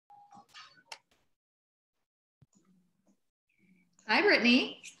Hi,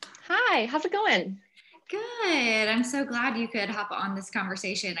 Brittany. Hi, how's it going? Good. I'm so glad you could hop on this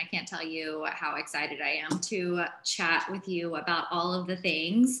conversation. I can't tell you how excited I am to chat with you about all of the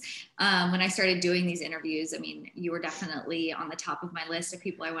things. When I started doing these interviews, I mean, you were definitely on the top of my list of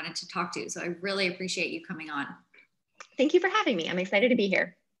people I wanted to talk to. So I really appreciate you coming on. Thank you for having me. I'm excited to be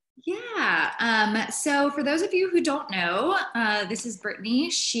here. Yeah. So for those of you who don't know, this is Brittany.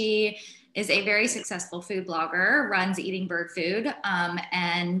 She is a very successful food blogger, runs Eating Bird Food,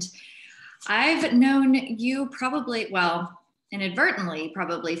 and I've known you probably, well, inadvertently,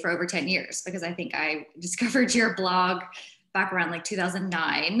 probably for over 10 years, because I think I discovered your blog back around like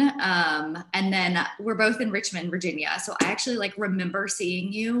 2009. And then we're both in Richmond, Virginia. So I actually like remember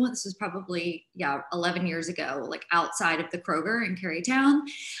seeing you. This was probably, 11 years ago, like outside of the Kroger in Carytown.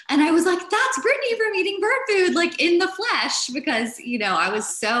 And I was like, that's Brittany from Eating Bird Food, like in the flesh, because, I was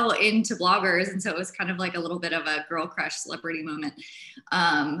so into bloggers. And so it was kind of like a little bit of a girl crush celebrity moment.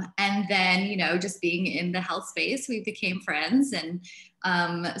 And then, just being in the health space, we became friends. And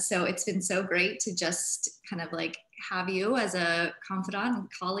so it's been so great to just kind of like have you as a confidant and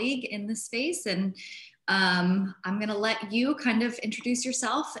colleague in this space. And I'm going to let you kind of introduce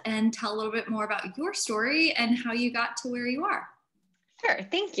yourself and tell a little bit more about your story and how you got to where you are. Sure,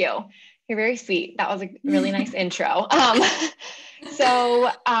 thank you. You're very sweet. That was a really nice intro. I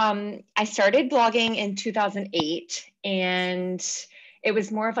started blogging in 2008, and it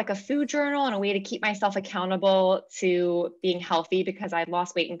was more of like a food journal and a way to keep myself accountable to being healthy because I'd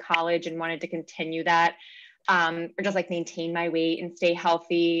lost weight in college and wanted to continue that. Or just like maintain my weight and stay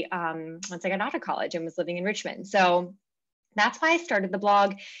healthy once I got out of college and was living in Richmond. So that's why I started the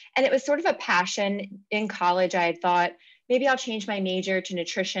blog. And it was sort of a passion. In college, I had thought, maybe I'll change my major to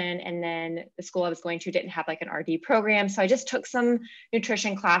nutrition. And then the school I was going to didn't have like an RD program. So I just took some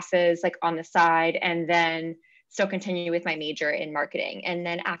nutrition classes like on the side and then still continue with my major in marketing. And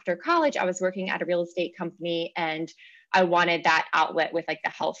then after college, I was working at a real estate company and I wanted that outlet with like the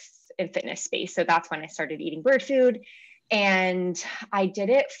health and fitness space. So that's when I started Eating Bird Food. And I did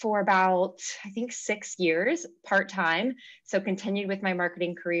it for about, I think, 6 years part-time. So continued with my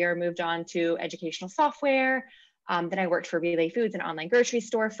marketing career, moved on to educational software. Then I worked for Relay Foods, an online grocery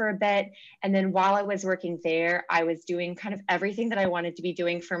store for a bit. And then while I was working there, I was doing kind of everything that I wanted to be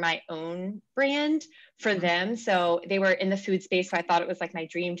doing for my own brand for them. So they were in the food space. So I thought it was like my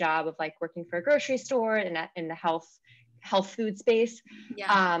dream job of like working for a grocery store and in the health food space.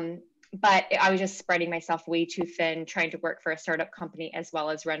 Yeah. But I was just spreading myself way too thin, trying to work for a startup company as well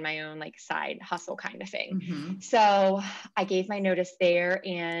as run my own like side hustle kind of thing. Mm-hmm. So I gave my notice there,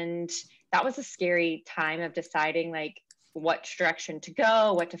 and that was a scary time of deciding like what direction to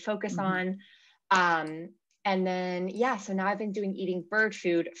go, what to focus on. And then, so now I've been doing Eating Bird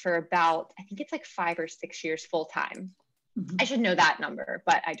Food for about, I think it's like 5 or 6 years full time. I should know that number,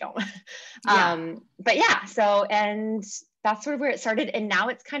 but I don't. And that's sort of where it started. And now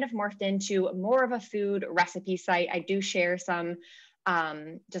it's kind of morphed into more of a food recipe site. I do share some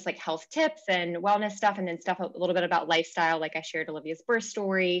just like health tips and wellness stuff, and then stuff a little bit about lifestyle. Like I shared Olivia's birth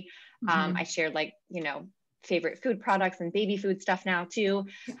story. I shared like, favorite food products and baby food stuff now too.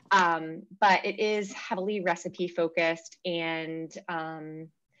 But it is heavily recipe focused, and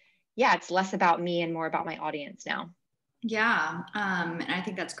it's less about me and more about my audience now. Yeah. And I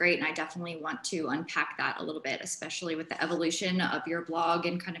think that's great. And I definitely want to unpack that a little bit, especially with the evolution of your blog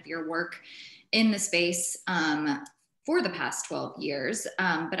and kind of your work in the space for the past 12 years.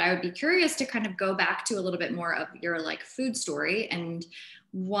 But I would be curious to kind of go back to a little bit more of your like food story and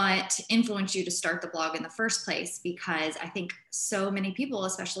what influenced you to start the blog in the first place, because I think so many people,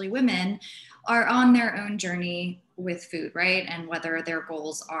 especially women, are on their own journey with food, right? And whether their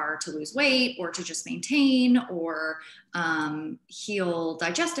goals are to lose weight or to just maintain or heal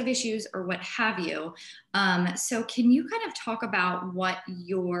digestive issues or what have you. So can you kind of talk about what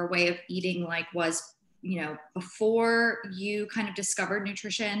your way of eating like was, before you kind of discovered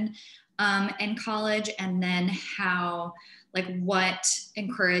nutrition in college, and then how, like what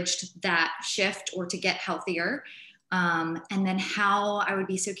encouraged that shift or to get healthier? And then how, I would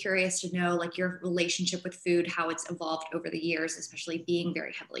be so curious to know like your relationship with food, how it's evolved over the years, especially being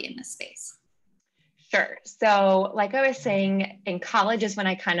very heavily in this space. Sure. So like I was saying, in college is when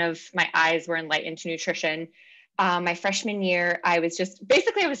my eyes were enlightened to nutrition. My freshman year, I was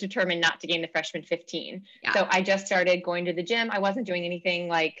determined not to gain the freshman 15. Yeah. So I just started going to the gym. I wasn't doing anything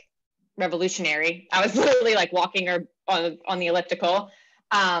like revolutionary. I was literally like walking or on the elliptical.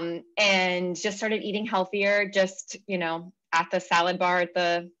 And just started eating healthier, just, at the salad bar at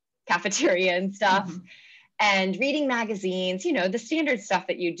the cafeteria and stuff, and reading magazines, the standard stuff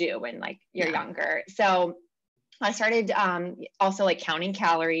that you do when like you're younger. So I started also like counting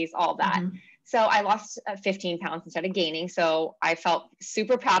calories, all that. Mm-hmm. So I lost 15 pounds instead of gaining. So I felt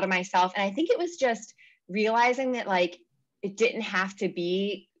super proud of myself. And I think it was just realizing that like it didn't have to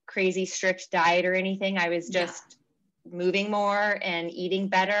be crazy strict diet or anything. I was just moving more and eating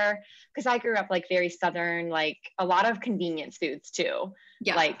better, because I grew up like very Southern, like a lot of convenience foods too,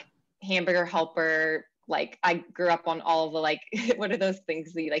 like Hamburger Helper. Like I grew up on all the like, what are those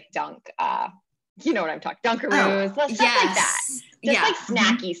things that you like dunk? You know what I'm talking, Dunkaroos, stuff like that. Just like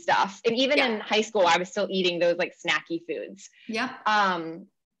snacky stuff. And even in high school, I was still eating those like snacky foods.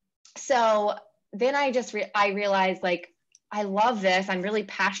 So then I realized like, I love this. I'm really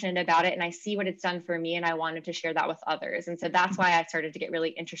passionate about it and I see what it's done for me and I wanted to share that with others. And so that's why I started to get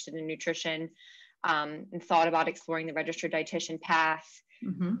really interested in nutrition, and thought about exploring the registered dietitian path.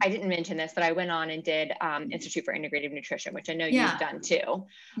 I didn't mention this, but I went on and did Institute for Integrative Nutrition, which I know you've done too.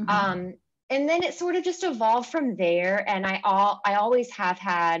 And then it sort of just evolved from there. And I always have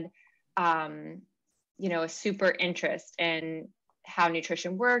had, you know, a super interest in how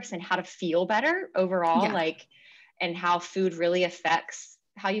nutrition works and how to feel better overall, like, and how food really affects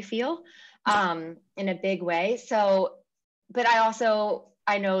how you feel in a big way. So, but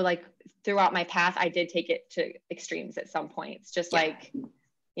I know like throughout my path, I did take it to extremes at some points, just like,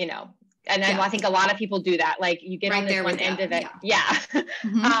 you know, and then I think a lot of people do that. Like you get on this one end of it.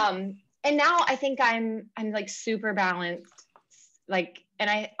 And now I think I'm like super balanced. Like, and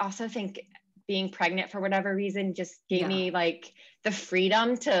I also think being pregnant for whatever reason just gave me like the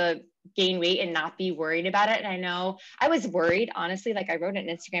freedom to gain weight and not be worried about it. And I know I was worried, honestly, like I wrote an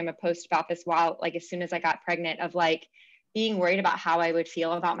Instagram, a post about this while, like as soon as I got pregnant, of like being worried about how I would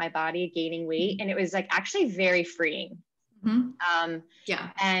feel about my body gaining weight. And it was like actually very freeing. And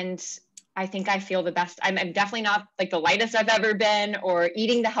I think I feel the best. I'm definitely not like the lightest I've ever been or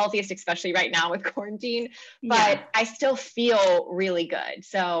eating the healthiest, especially right now with quarantine, but I still feel really good.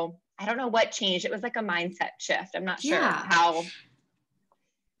 So I don't know what changed. It was like a mindset shift. I'm not sure how.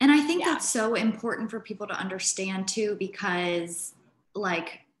 And I think that's so important for people to understand too, because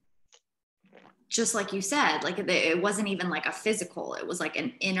like, just like you said, like it wasn't even like a physical, it was like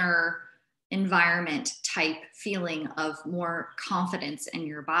an inner environment type feeling of more confidence in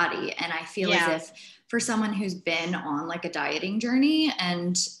your body. And I feel as if for someone who's been on like a dieting journey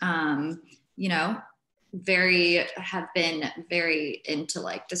and, you know, have been very into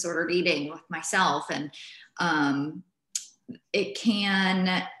like disordered eating with myself. And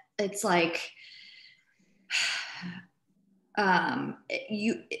it's like,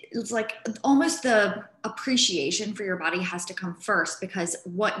 it's like almost the appreciation for your body has to come first, because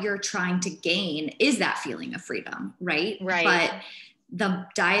what you're trying to gain is that feeling of freedom, right? But the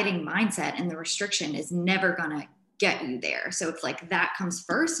dieting mindset and the restriction is never gonna get you there. So it's like that comes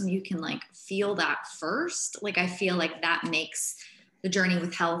first, and you can like feel that first. Like I feel like that makes the journey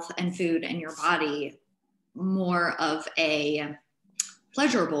with health and food and your body more of a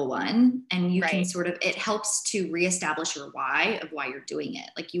pleasurable one. And you can sort of, it helps to reestablish your why of why you're doing it.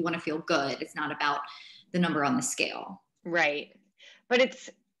 Like you want to feel good. It's not about the number on the scale. But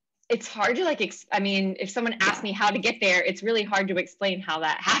it's hard to like, I mean, if someone asked me how to get there, it's really hard to explain how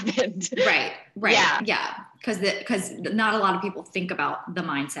that happened. Because not a lot of people think about the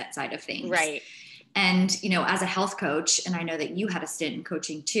mindset side of things. And, you know, as a health coach, and I know that you had a stint in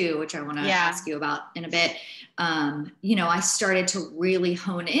coaching too, which I want to ask you about in a bit. You know, I started to really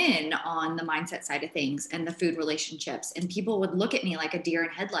hone in on the mindset side of things and the food relationships. And people would look at me like a deer in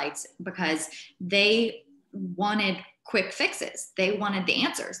headlights because they wanted quick fixes. They wanted the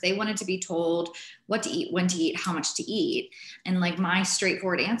answers. They wanted to be told what to eat, when to eat, how much to eat. And like my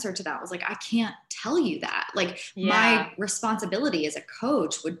straightforward answer to that was like, I can't tell you that. Like my responsibility as a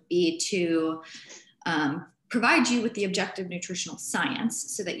coach would be to provide you with the objective nutritional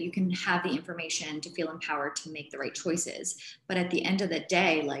science so that you can have the information to feel empowered to make the right choices. But at the end of the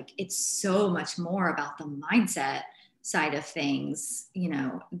day, like it's so much more about the mindset side of things, you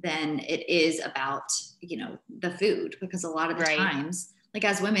know, than it is about, you know, the food, because a lot of the times, like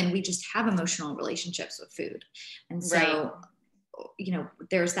as women, we just have emotional relationships with food. And so, you know,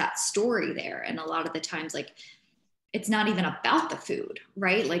 there's that story there. And a lot of the times, like, it's not even about the food,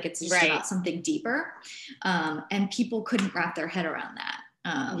 right? Like it's just about something deeper. And people couldn't wrap their head around that.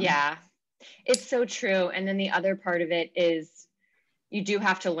 It's so true. And then the other part of it is you do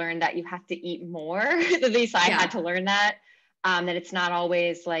have to learn that you have to eat more. At least I had to learn that it's not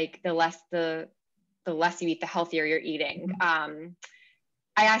always like the less you eat, the healthier you're eating. I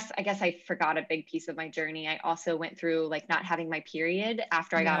guess I forgot a big piece of my journey. I also went through like not having my period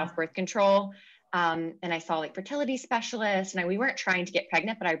after I got off birth control. And I saw like fertility specialists, and we weren't trying to get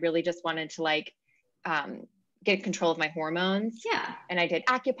pregnant, but I really just wanted to like get control of my hormones. Yeah. And I did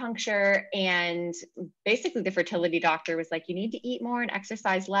acupuncture, and basically the fertility doctor was like, you need to eat more and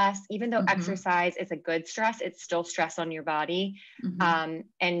exercise less. Even though exercise is a good stress, it's still stress on your body.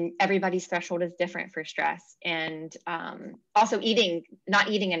 And everybody's threshold is different for stress. And also not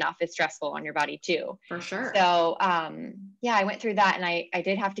eating enough is stressful on your body too. For sure. So yeah, I went through that, and I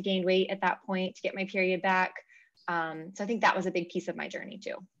did have to gain weight at that point to get my period back. So I think that was a big piece of my journey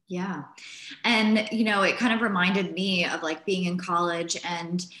too. Yeah. And, you know, it kind of reminded me of like being in college,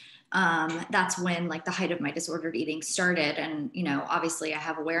 and that's when like the height of my disordered eating started. And, you know, obviously I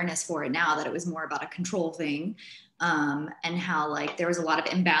have awareness for it now that it was more about a control thing, and how like there was a lot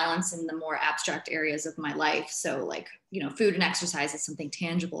of imbalance in the more abstract areas of my life. So like, you know, food and exercise is something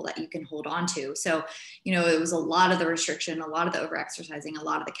tangible that you can hold on to. So, you know, it was a lot of the restriction, a lot of the overexercising, a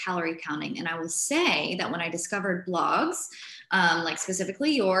lot of the calorie counting. And I will say that when I discovered blogs, like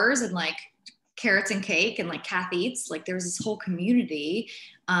specifically yours and like Carrots and Cake and like Kath Eats, like there was this whole community.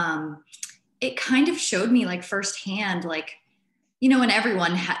 It kind of showed me like firsthand, like, you know, and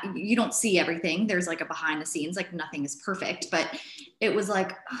everyone, you don't see everything. There's like a behind the scenes, like nothing is perfect, but it was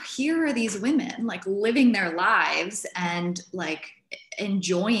like, oh, here are these women like living their lives and like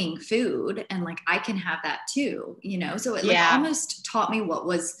enjoying food, and like I can have that too, you know. So it like almost taught me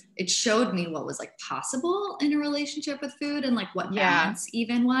it showed me what was like possible in a relationship with food, and like what balance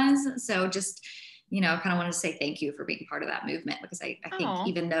even was. So just, you know, kind of wanted to say thank you for being part of that movement, because I think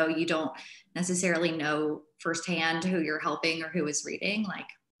even though you don't necessarily know firsthand who you're helping or who is reading, like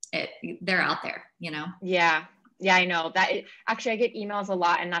they're out there, you know? Yeah. Yeah, I know that. Actually, I get emails a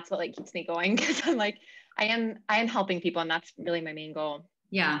lot, and that's what like keeps me going, because I'm like, I am helping people, and that's really my main goal.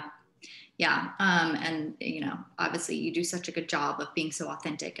 Yeah. Yeah. And you know, obviously you do such a good job of being so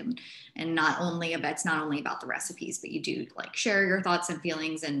authentic, and it's not only about the recipes, but you do like share your thoughts and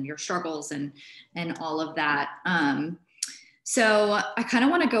feelings and your struggles and all of that. So I kind of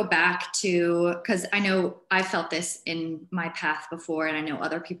want to go back to, because I know I felt this in my path before, and I know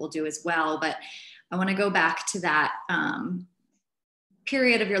other people do as well, but I want to go back to that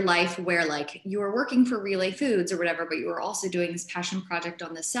period of your life where like you were working for Relay Foods or whatever, but you were also doing this passion project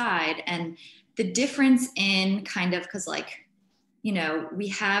on the side, and the difference in kind of, because like, you know, we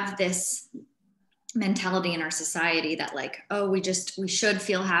have this mentality in our society that like, oh, we should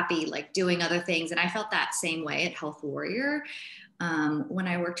feel happy like doing other things. And I felt that same way at Health Warrior when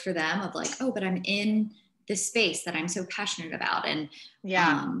I worked for them, of like, oh, but I'm in this space that I'm so passionate about, and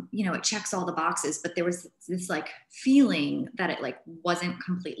you know, it checks all the boxes, but there was this like feeling that it like wasn't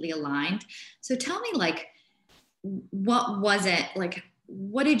completely aligned. So tell me, like, what was it like?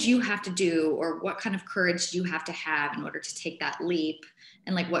 What did you have to do, or what kind of courage did you have to have in order to take that leap?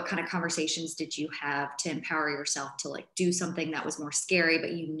 And like, what kind of conversations did you have to empower yourself to like do something that was more scary,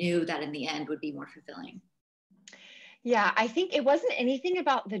 but you knew that in the end would be more fulfilling? Yeah, I think it wasn't anything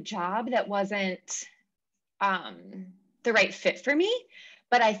about the job that wasn't the right fit for me.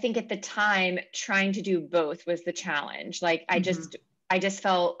 But I think at the time, trying to do both was the challenge. Like I just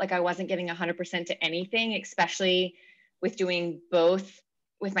felt like I wasn't giving 100% to anything, especially with doing both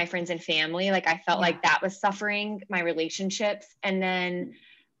with my friends and family. Like I felt like that was suffering my relationships. And then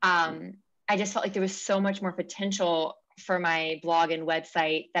I just felt like there was so much more potential for my blog and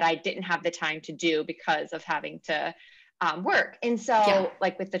website that I didn't have the time to do because of having to work. And so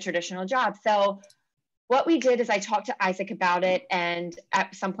like with the traditional job. So what we did is I talked to Isaac about it. And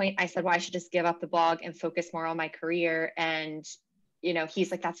at some point I said, well, I should just give up the blog and focus more on my career. And, you know,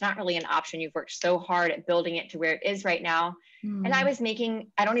 he's like, that's not really an option. You've worked so hard at building it to where it is right now. And I was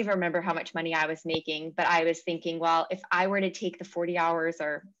making, I don't even remember how much money I was making, but I was thinking, well, if I were to take the 40 hours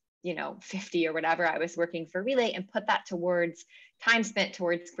or, you know, 50 or whatever I was working for Relay and put that towards time spent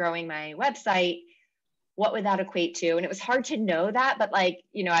towards growing my website, what would that equate to? And it was hard to know that, but like,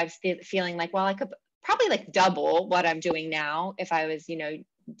 you know, I was feeling like, well, I could probably like double what I'm doing now if I was, you know,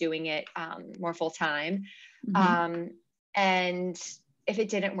 doing it more full time. And if it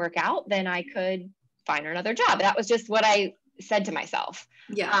didn't work out, then I could find another job. That was just what I said to myself.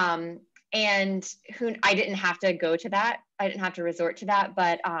 And I didn't have to go to that. I didn't have to resort to that.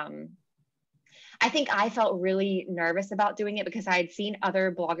 But I think I felt really nervous about doing it because I had seen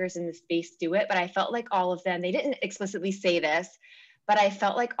other bloggers in the space do it, but I felt like all of them, they didn't explicitly say this, but I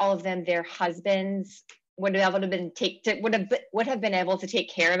felt like all of them, their husbands would have been able to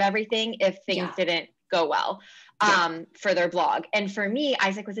take care of everything if things didn't go well for their blog. And for me,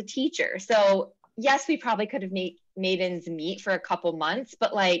 Isaac was a teacher. So yes, we probably could have made ends meet for a couple months,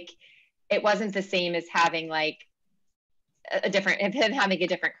 but like, it wasn't the same as having like having a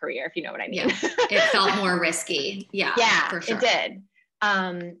different career, if you know what I mean. It felt more risky. Yeah, yeah, for sure. It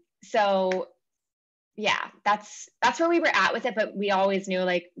did. So yeah, that's where we were at with it. But we always knew,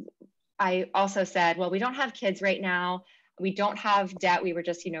 like, I also said, well, we don't have kids right now. We don't have debt. We were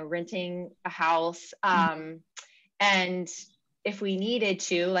just, renting a house. And if we needed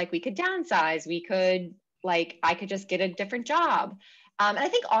to, like, we could downsize, we could, like, I could just get a different job. And I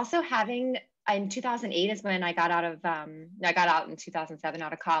think also having, in 2008 is when I got I got out in 2007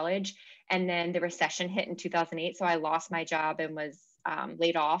 out of college, and then the recession hit in 2008. So I lost my job and was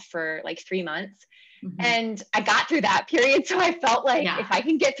laid off for like 3 months. Mm-hmm. And I got through that period. So I felt like Yeah. if I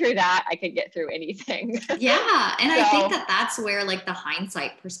can get through that, I could get through anything. Yeah. And So, I think that that's where like the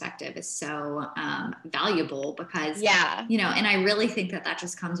hindsight perspective is so valuable because, yeah. And I really think that that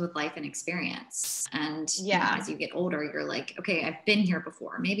just comes with life and experience. And as you get older, you're like, okay, I've been here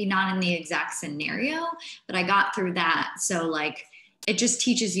before, maybe not in the exact scenario, but I got through that. So like, it just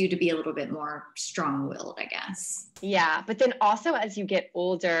teaches you to be a little bit more strong-willed, I guess. Yeah. But then also as you get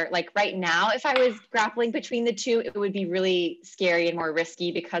older, like right now, if I was grappling between the two, it would be really scary and more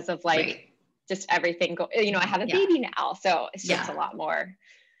risky because of like just everything. I have a baby now, so it's just a lot more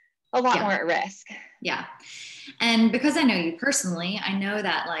at risk. Yeah. And because I know you personally, I know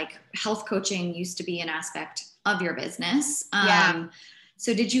that like health coaching used to be an aspect of your business.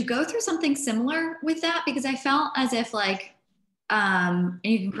 So did you go through something similar with that? Because I felt as if like, and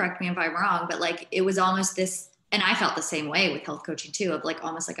you can correct me if I'm wrong, but like it was almost this, and I felt the same way with health coaching too, of like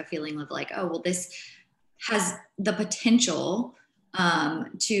almost like a feeling of like, oh, well, this has the potential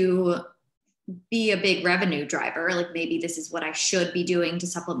to be a big revenue driver. Like maybe this is what I should be doing to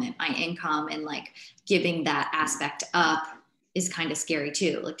supplement my income, and like giving that aspect up is kind of scary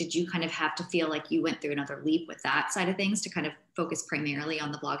too. Like, did you kind of have to feel like you went through another leap with that side of things to kind of focus primarily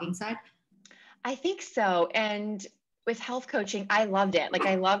on the blogging side? I think so. And with health coaching, I loved it. Like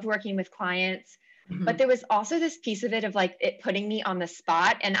I loved working with clients, but there was also this piece of it of like it putting me on the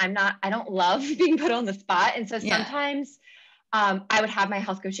spot, and I don't love being put on the spot. And so sometimes I would have my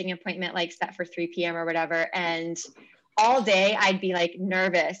health coaching appointment like set for 3 p.m. or whatever. And all day I'd be like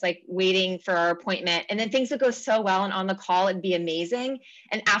nervous, like waiting for our appointment. And then things would go so well. And on the call, it'd be amazing.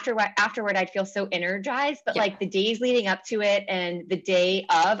 And afterward, I'd feel so energized. But like the days leading up to it and the day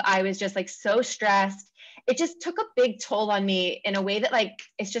of, I was just like so stressed. It just took a big toll on me in a way that like,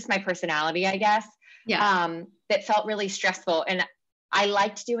 it's just my personality, I guess, that felt really stressful. And I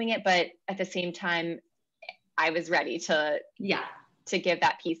liked doing it, but at the same time, I was ready to give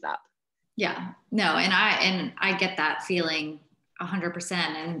that piece up. Yeah, no. And I get that feeling 100%.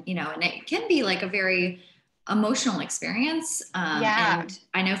 And, and it can be like a very emotional experience. And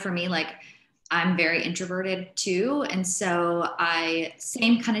I know for me, like I'm very introverted too. And so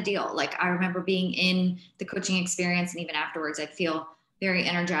same kind of deal. Like I remember being in the coaching experience, and even afterwards, I'd feel very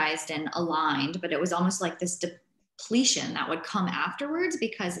energized and aligned, but it was almost like this depletion that would come afterwards,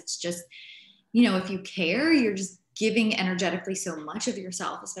 because it's just, if you care, you're just giving energetically so much of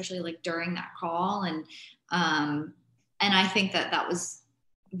yourself, especially like during that call. And I think that was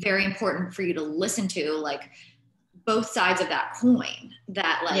very important for you to listen to, like both sides of that coin,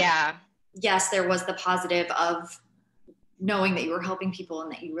 that like, yes, there was the positive of knowing that you were helping people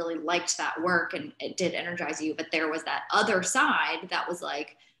and that you really liked that work and it did energize you. But there was that other side that was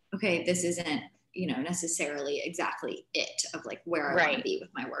like, okay, this isn't, necessarily exactly it, of like where I want to be with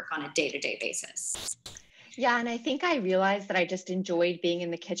my work on a day-to-day basis. Yeah. And I think I realized that I just enjoyed being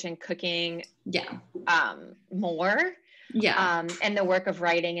in the kitchen cooking more. And the work of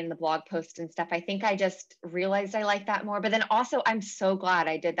writing and the blog posts and stuff. I think I just realized I like that more. But then also I'm so glad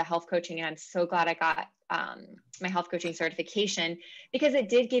I did the health coaching, and I'm so glad I got my health coaching certification, because it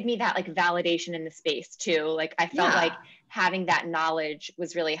did give me that like validation in the space too. Like I felt like having that knowledge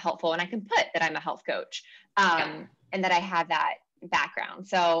was really helpful, and I can put that I'm a health coach and that I have that background.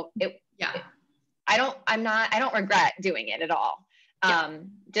 So I don't regret doing it at all.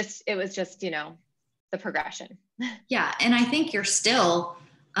 It was just, the progression. Yeah. And I think you're still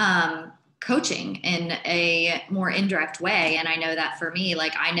coaching in a more indirect way. And I know that for me,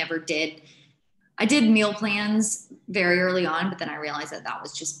 like I did meal plans very early on, but then I realized that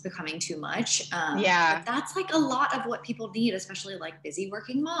was just becoming too much. But that's like a lot of what people need, especially like busy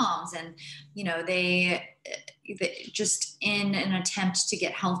working moms. And, they just in an attempt to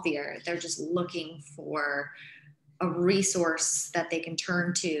get healthier, they're just looking for a resource that they can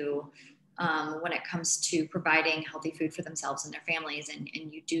turn to when it comes to providing healthy food for themselves and their families. And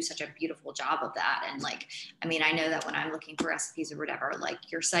you do such a beautiful job of that. And like, I mean, I know that when I'm looking for recipes or whatever,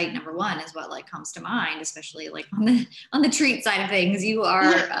 like your site number one is what like comes to mind, especially like on the treat side of things. You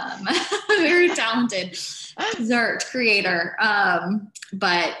are a very talented dessert creator.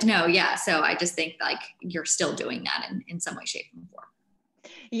 But no, so I just think like you're still doing that in some way, shape, and form.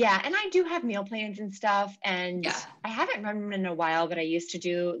 Yeah, and I do have meal plans and stuff, and Yeah. I haven't run them in a while, but I used to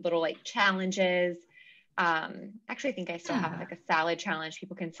do little like challenges. Actually, I think I still have Yeah. like a salad challenge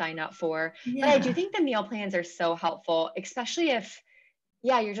people can sign up for. But I do Yeah. think the meal plans are so helpful, especially if,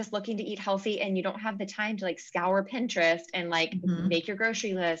 yeah, you're just looking to eat healthy and you don't have the time to like scour Pinterest and like Hmm. make your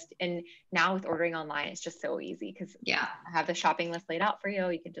grocery list. And now with ordering online, it's just so easy because Yeah. I have the shopping list laid out for you.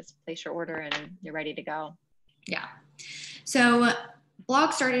 You can just place your order and you're ready to go. Yeah. So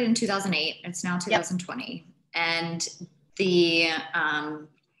blog started in 2008. It's now Yep. 2020. And the, um,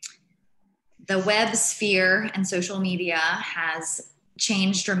 the web sphere and social media has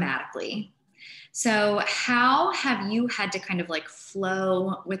changed dramatically. So, how have you had to kind of like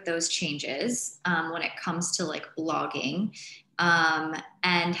flow with those changes when it comes to like blogging?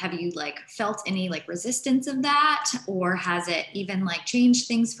 And have you like felt any like resistance of that, or has it even like changed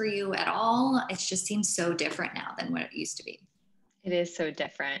things for you at all? It just seems so different now than what it used to be. It is so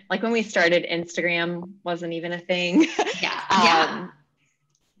different. Like when we started, Instagram wasn't even a thing. Yeah. Yeah. um,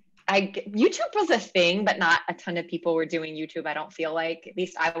 YouTube was a thing, but not a ton of people were doing YouTube. I don't feel like, at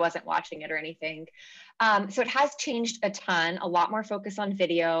least I wasn't watching it or anything. So it has changed a ton, a lot more focus on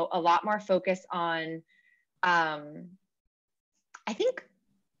video, a lot more focus on, I think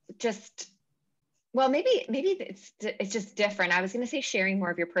just, well, maybe it's just different. I was going to say sharing more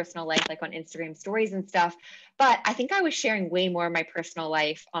of your personal life, like on Instagram stories and stuff, but I think I was sharing way more of my personal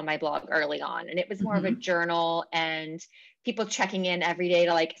life on my blog early on, and it was more of a Mm-hmm. journal and people checking in every day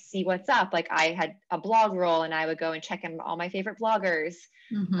to like see what's up. Like I had a blog roll, and I would go and check in all my favorite bloggers.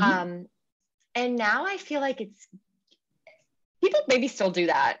 Mm-hmm. Um, and now I feel like it's people maybe still do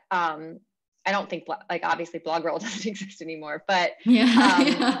that. I don't think like obviously blog roll doesn't exist anymore, but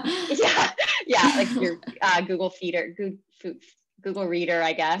Yeah. yeah, yeah, like your Google Feeder, Google Reader,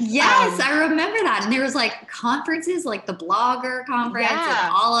 I guess. Yes, I remember that. And there was like conferences, like the blogger conference and Yeah,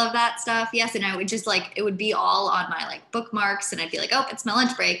 all of that stuff. Yes. And I would just like, it would be all on my like bookmarks, and I'd be like, oh, it's my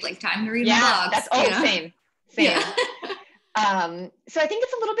lunch break, like time to read my yeah, blogs, that's all same, Yeah. same. So I think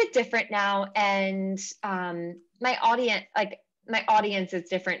it's a little bit different now, and my audience is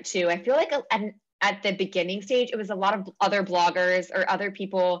different too. I feel like at the beginning stage, it was a lot of other bloggers or other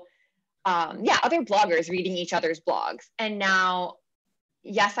people, other bloggers reading each other's blogs, and now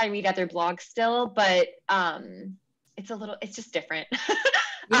yes, I read other blogs still, but it's just different. So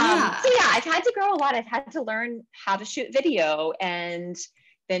Yeah. yeah, I've had to grow a lot. I've had to learn how to shoot video and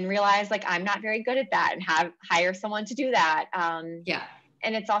then realize like I'm not very good at that and hire someone to do that. Yeah.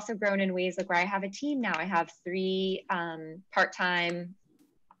 And it's also grown in ways like where I have a team now. I have 3 part-time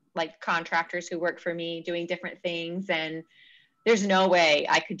like contractors who work for me doing different things, and there's no way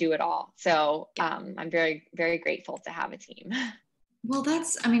I could do it all. So I'm very, very grateful to have a team. Well,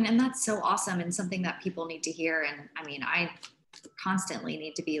 I mean, and that's so awesome and something that people need to hear. And I mean, I constantly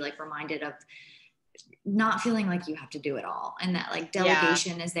need to be like reminded of not feeling like you have to do it all, and that like Yeah.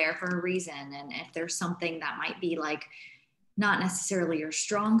 delegation is there for a reason. And if there's something that might be like not necessarily your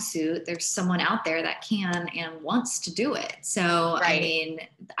strong suit, there's someone out there that can and wants to do it. So, I Right. mean,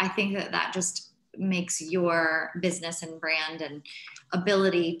 I think that just makes your business and brand and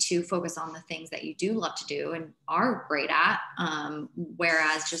ability to focus on the things that you do love to do and are great at.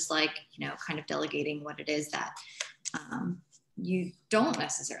 Whereas just like, kind of delegating what it is that you don't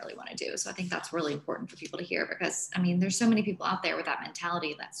necessarily want to do. So I think that's really important for people to hear, because I mean, there's so many people out there with that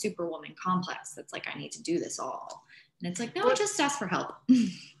mentality, that superwoman complex that's like, I need to do this all. And it's like, no, Well, just ask for help.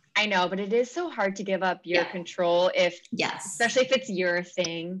 I know, but it is so hard to give up your Yeah. control Yes. especially if it's your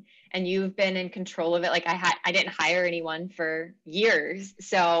thing and you've been in control of it. Like I didn't hire anyone for years.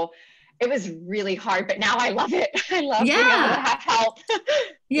 So it was really hard, but now I love it. I love being able to Yeah. have help.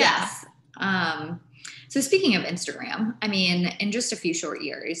 Yeah. Yes. So speaking of Instagram, I mean, in just a few short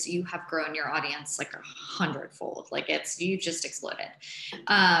years, you have grown your audience like 100-fold. Like you just exploded.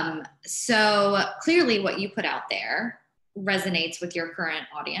 So clearly what you put out there resonates with your current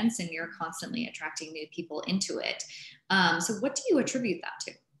audience, and you're constantly attracting new people into it. So what do you attribute that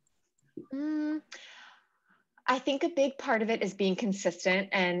to? I think a big part of it is being consistent.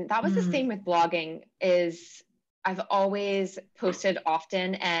 And that was the Mm. same with blogging. Is I've always posted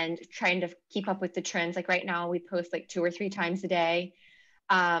often and trying to keep up with the trends. Like right now we post like 2 or 3 times a day.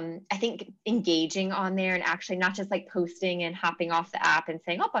 I think engaging on there and actually not just like posting and hopping off the app and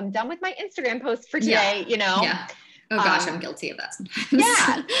saying, oh, I'm done with my Instagram post for today, Yeah. Oh gosh, I'm Um, guilty of that sometimes.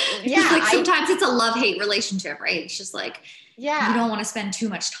 yeah, It's yeah, like sometimes it's a love-hate relationship, right? It's just like you yeah. don't want to spend too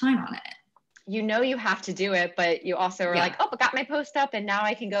much time on it. You have to do it, but you also are Yeah. like, oh, I got my post up and now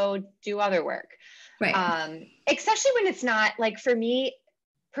I can go do other work. Right. Especially when it's not like for me,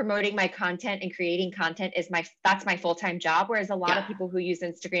 promoting my content and creating content that's my full-time job. Whereas a lot of people who use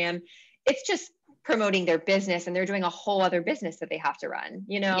Instagram, it's just promoting their business, and they're doing a whole other business that they have to run,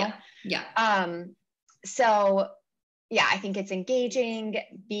 you know? So yeah, I think it's engaging,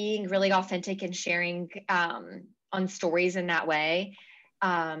 being really authentic and sharing on stories in that way.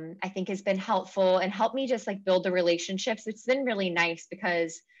 I think has been helpful and helped me just like build the relationships. It's been really nice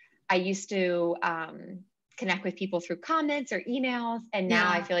because I used to connect with people through comments or emails. And now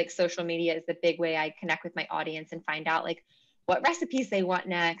I feel like social media is the big way I connect with my audience and find out like what recipes they want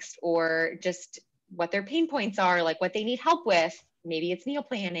next, or just what their pain points are, like what they need help with. Maybe it's meal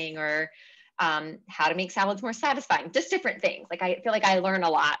planning, or how to make salads more satisfying, just different things. Like I feel like I learn a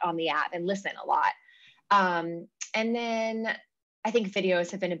lot on the app and listen a lot. And then I think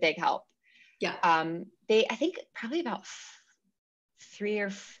videos have been a big help. I think probably about 3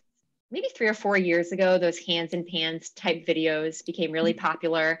 or 4 years ago, those hands and pans type videos became really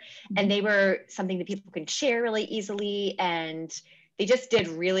popular, and they were something that people can share really easily, and they just did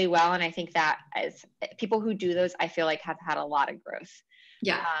really well. And I think that as people who do those, I feel like have had a lot of growth.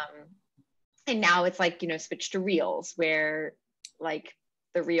 And now it's like, switch to reels, where like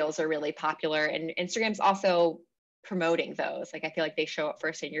the reels are really popular, and Instagram's also promoting those. Like, I feel like they show up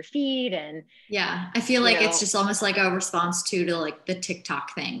first in your feed. And I feel like it's just almost like a response to like the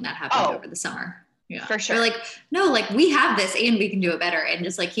TikTok thing that happened over the summer. For sure. They're like, no, like we have this and we can do it better, and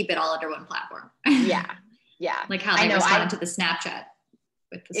just like keep it all under one platform. Like how they responded to the Snapchat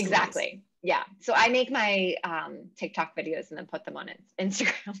with the stories. Exactly. Yeah. So I make my TikTok videos and then put them on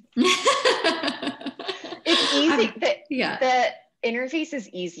Instagram. It's easy. The interface is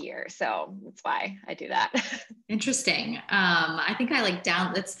easier. So that's why I do that. Interesting. I think I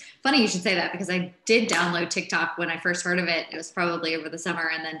it's funny you should say that, because I did download TikTok when I first heard of it. It was probably over the summer.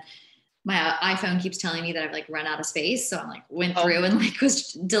 And then my iPhone keeps telling me that I've like run out of space. So I'm like, went through and like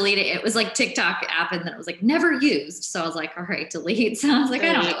was deleted. It was like TikTok app, and then it was like never used. So I was like, all right, delete. So I was like,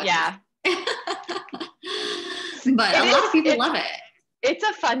 I don't know. But a lot of people love it. It's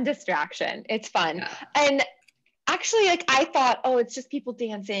a fun distraction. It's fun. And actually, like I thought, it's just people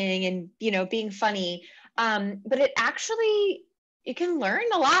dancing and, being funny. But it actually, you can learn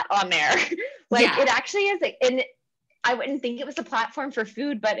a lot on there. It actually is. And I wouldn't think it was a platform for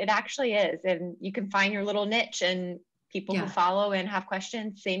food, but it actually is. And you can find your little niche and people who follow and have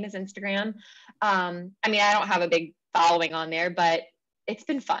questions, same as Instagram. I mean, I don't have a big following on there, but it's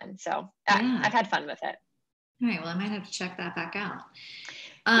been fun. So I've had fun with it. All right. Well, I might have to check that back out.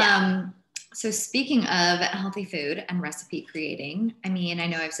 So speaking of healthy food and recipe creating, I mean, I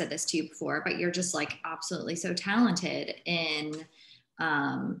know I've said this to you before, but you're just like absolutely so talented in,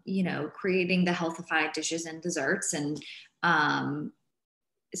 creating the healthified dishes and desserts. And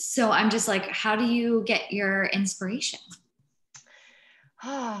so I'm just like, how do you get your inspiration?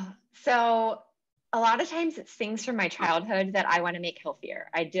 So a lot of times it's things from my childhood that I want to make healthier.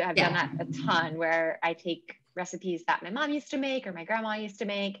 I've done that a ton, where I take recipes that my mom used to make or my grandma used to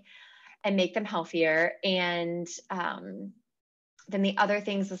make and make them healthier. And then the other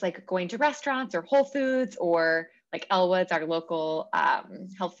things was like going to restaurants or Whole Foods, or like Elwood's, our local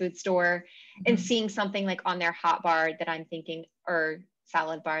health food store, and seeing something like on their hot bar that I'm thinking, or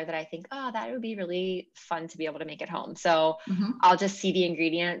salad bar that I think, that would be really fun to be able to make at home. So I'll just see the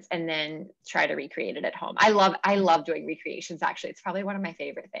ingredients and then try to recreate it at home. I love doing recreations. Actually, it's probably one of my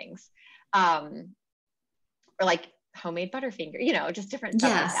favorite things. Or like homemade Butterfinger, just different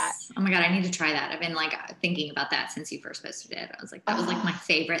stuff like that. Oh my God, I need to try that. I've been like thinking about that since you first posted it. I was like, that was like my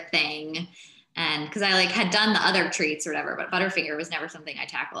favorite thing. And because I like had done the other treats or whatever, but Butterfinger was never something I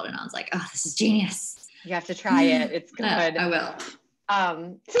tackled. And I was like, this is genius. You have to try it. It's good. I will.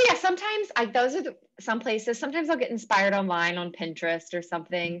 So yeah, sometimes those are some places. Sometimes I'll get inspired online on Pinterest or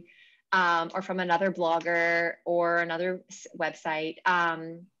something, or from another blogger or another website.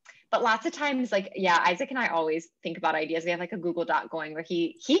 But lots of times, Isaac and I always think about ideas. We have like a Google Doc going where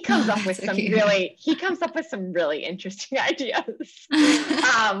he comes up with some really interesting ideas.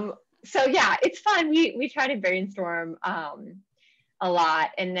 So yeah, it's fun. We try to brainstorm a lot.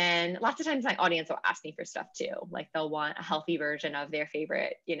 And then lots of times my audience will ask me for stuff too. Like they'll want a healthy version of their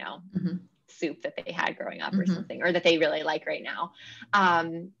favorite, soup that they had growing up or something, or that they really like right now.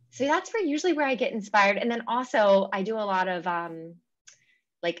 So that's usually where I get inspired. And then also I do a lot of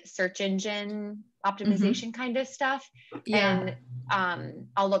like search engine optimization kind of stuff. And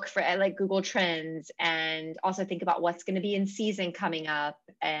I'll look for like Google Trends, and also think about what's going to be in season coming up.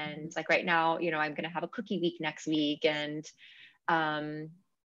 And like right now, I'm going to have a cookie week next week. And so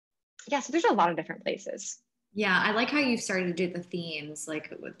there's a lot of different places. Yeah, I like how you've started to do the themes,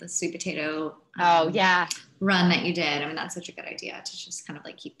 like with the sweet potato Oh yeah. run that you did. I mean, that's such a good idea to just kind of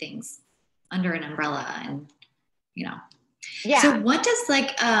like keep things under an umbrella and, you know. So Yeah. what does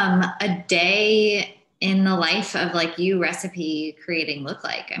like a day in the life of like you recipe creating look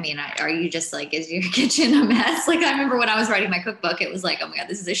like? I mean, are you just like, is your kitchen a mess? Like I remember when I was writing my cookbook, it was like, oh my God,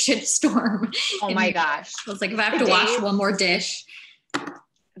 this is a shit storm Oh in my here. gosh. I was like, if I have The to wash days one more dish.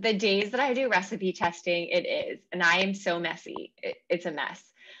 the days that I do recipe testing, it is, and I am so messy. It's a mess.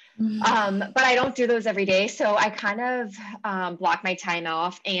 But I don't do those every day. So I kind of block my time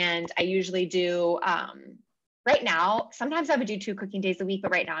off, and I usually do, right now, sometimes I would do 2 cooking days a week,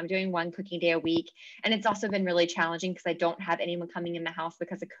 but right now I'm doing 1 cooking day a week. And it's also been really challenging because I don't have anyone coming in the house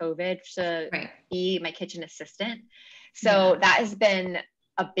because of COVID to Right. be my kitchen assistant. Yeah. So that has been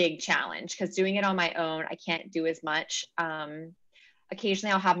a big challenge because doing it on my own, I can't do as much.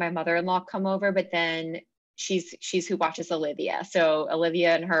 Occasionally I'll have my mother-in-law come over, but then she's who watches Olivia. So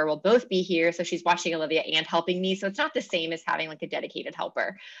Olivia and her will both be here. So she's watching Olivia and helping me. So it's not the same as having like a dedicated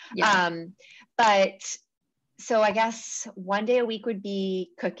helper. Yeah. But so I guess 1 day a week would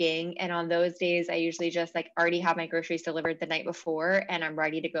be cooking. And on those days, I usually just like already have my groceries delivered the night before and I'm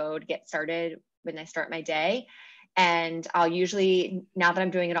ready to go to get started when I start my day. And I'll usually, now that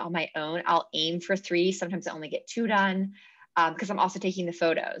I'm doing it on my own, I'll aim for 3. Sometimes I only get 2 done because I'm also taking the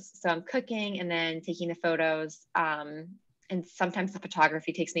photos. So I'm cooking and then taking the photos. And sometimes the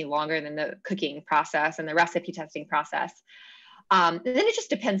photography takes me longer than the cooking process and the recipe testing process. And then it just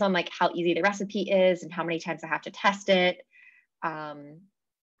depends on like how easy the recipe is and how many times I have to test it.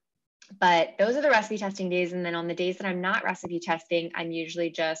 But those are the recipe testing days. And then on the days that I'm not recipe testing, I'm usually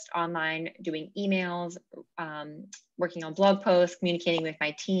just online doing emails, working on blog posts, communicating with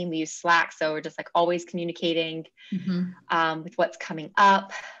my team. We use Slack. So we're just like always communicating with what's coming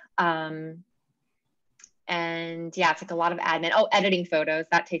up. And yeah, it's like a lot of admin. Oh, editing photos.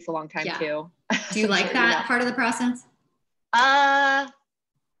 That takes a long time too. Do you like that part of the process? I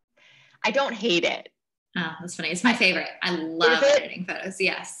don't hate it. Oh, that's funny. It's my favorite. I love editing photos.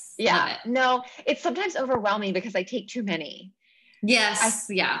 Yes. Yeah. Love it. No, it's sometimes overwhelming because I take too many. Yes.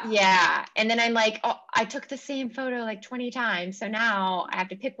 Yeah. Yeah. And then I'm like, oh, I took the same photo like 20 times. So now I have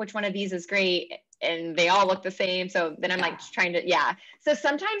to pick which one of these is great. And they all look the same. So then I'm like trying to, yeah. So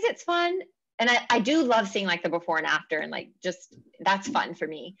sometimes it's fun. And I do love seeing like the before and after and like just that's fun for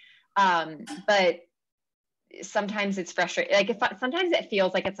me. But sometimes it's frustrating. Like sometimes it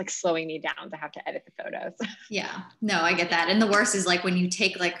feels like it's like slowing me down to have to edit the photos. Yeah, no, I get that. And the worst is like when you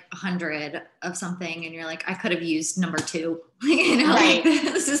take like 100 of something and you're like, I could have used number 2, you know, right. like,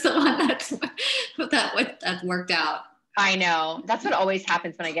 this is the one that worked out. I know. That's what always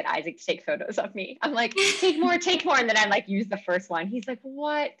happens when I get Isaac to take photos of me. I'm like, take more. And then I'm like, use the first one. He's like,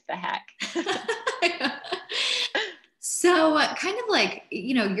 what the heck? So kind of like,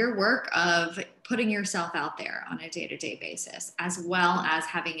 you know, your work of putting yourself out there on a day-to-day basis, as well as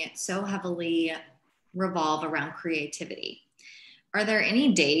having it so heavily revolve around creativity. Are there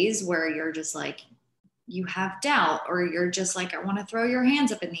any days where you're just like, you have doubt, or you're just like, I want to throw your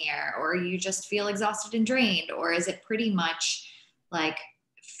hands up in the air, or you just feel exhausted and drained? Or is it pretty much like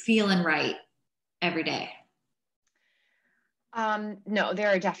feeling right every day? No, there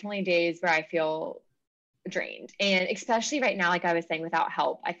are definitely days where I feel drained, and especially right now, like I was saying, without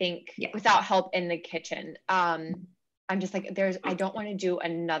help. I think without help in the kitchen, I'm just like, I don't want to do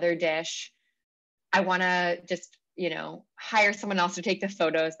another dish. I want to just, hire someone else to take the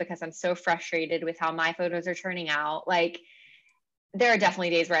photos because I'm so frustrated with how my photos are turning out. Like, there are definitely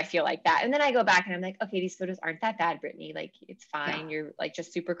days where I feel like that. And then I go back and I'm like, okay, these photos aren't that bad, Brittany. Like, it's fine. Yeah. You're like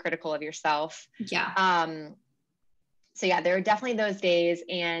just super critical of yourself. Yeah. So yeah, there are definitely those days.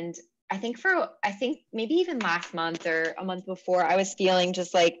 And I think maybe even last month or a month before, I was feeling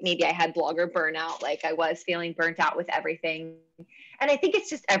just like maybe I had blogger burnout. Like I was feeling burnt out with everything. And I think it's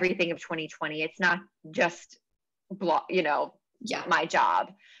just everything of 2020. It's not just my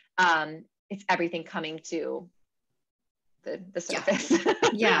job. It's everything coming to the surface.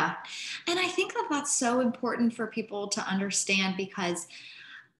 Yeah. And I think that that's so important for people to understand because,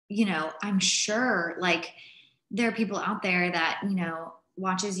 I'm sure like there are people out there that,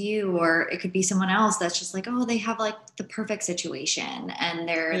 watches you, or it could be someone else that's just like, oh, they have like the perfect situation and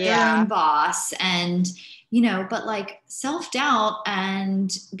they're their own boss, and but like self-doubt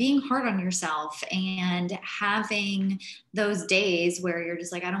and being hard on yourself and having those days where you're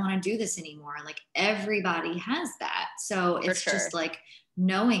just like, I don't want to do this anymore. Like everybody has that. So it's just like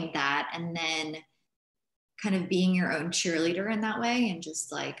knowing that and then kind of being your own cheerleader in that way and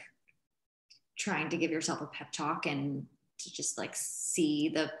just like trying to give yourself a pep talk and to just like see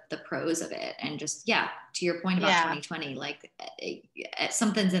the pros of it. And just, yeah, to your point about Yeah. 2020, like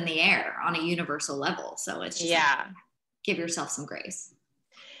something's in the air on a universal level. So it's just like, give yourself some grace.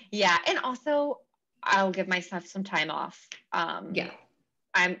 Yeah. And also I'll give myself some time off.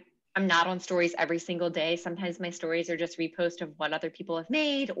 I'm not on stories every single day. Sometimes my stories are just repost of what other people have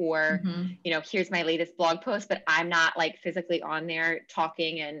made, or, you know, here's my latest blog post, but I'm not like physically on there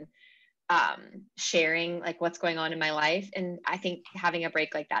talking and sharing like what's going on in my life. And I think having a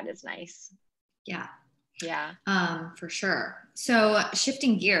break like that is nice. Yeah. Yeah. For sure. So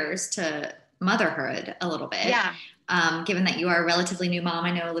shifting gears to motherhood a little bit. Yeah. Given that you are a relatively new mom,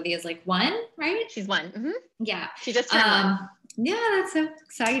 I know Olivia's like 1, right? She's 1. Mm-hmm. Yeah. She just turned 1. Yeah, that's so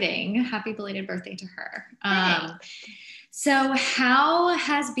exciting. Happy belated birthday to her. So how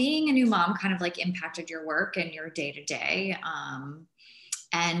has being a new mom kind of like impacted your work and your day to day,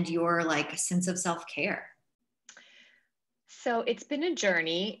 and your like sense of self-care? So it's been a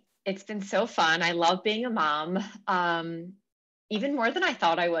journey. It's been so fun. I love being a mom, even more than I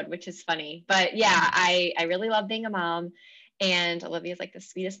thought I would, which is funny. But yeah, I really love being a mom. And Olivia's like the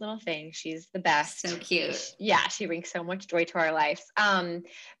sweetest little thing. She's the best. So cute. Yeah, she brings so much joy to our lives.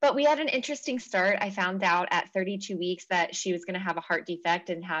 But we had an interesting start. I found out at 32 weeks that she was going to have a heart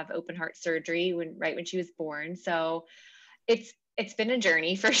defect and have open heart surgery right when she was born. So it's been a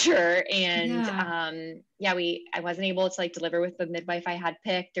journey for sure. And I wasn't able to like deliver with the midwife I had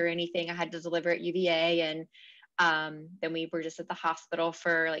picked or anything. I had to deliver at UVA, and then we were just at the hospital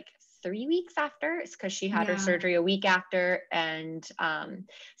for like 3 weeks after. It's because she had her surgery a week after. And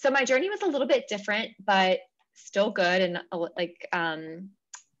so my journey was a little bit different, but still good. And like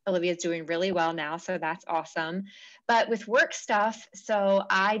Olivia's doing really well now, so that's awesome. But with work stuff, so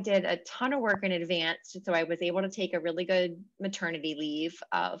I did a ton of work in advance. So I was able to take a really good maternity leave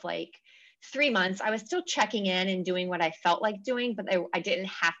of like 3 months. I was still checking in and doing what I felt like doing, but I didn't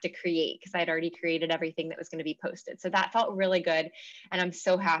have to create because I'd already created everything that was going to be posted. So that felt really good. And I'm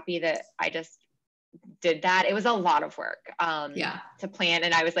so happy that I just did that. It was a lot of work to plan.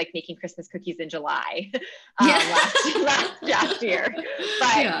 And I was like making Christmas cookies in July last year,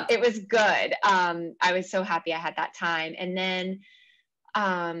 but it was good. I was so happy I had that time. And then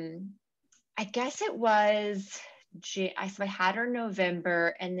I guess it was, so I had her in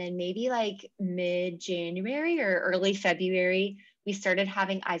November, and then maybe like mid-January or early February, we started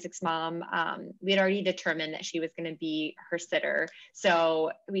having Isaac's mom. We had already determined that she was going to be her sitter.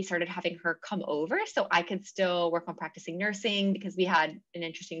 So we started having her come over so I could still work on practicing nursing, because we had an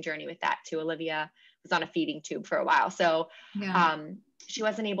interesting journey with that too. Olivia was on a feeding tube for a while. So she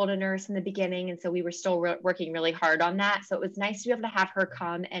wasn't able to nurse in the beginning. And so we were still working really hard on that. So it was nice to be able to have her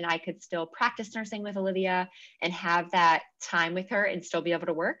come, and I could still practice nursing with Olivia and have that time with her and still be able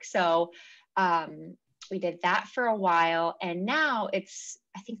to work. So we did that for a while. And now it's,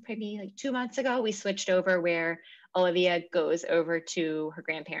 I think maybe like 2 months ago, we switched over where Olivia goes over to her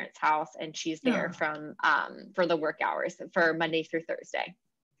grandparents' house, and she's there for the work hours for Monday through Thursday.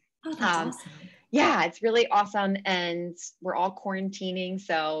 Oh, that's awesome. Yeah, it's really awesome. And we're all quarantining,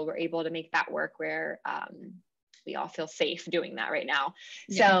 so we're able to make that work where we all feel safe doing that right now.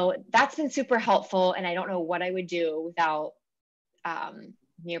 So that's been super helpful. And I don't know what I would do without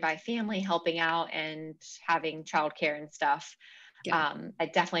nearby family helping out and having childcare and stuff.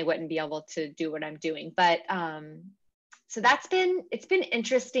 I definitely wouldn't be able to do what I'm doing. But so it's been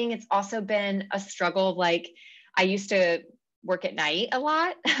interesting. It's also been a struggle of like, I used to work at night a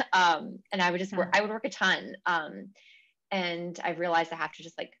lot. And I would just I would work a ton. And I realized I have to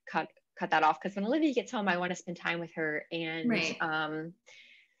just like cut that off, because when Olivia gets home, I want to spend time with her. And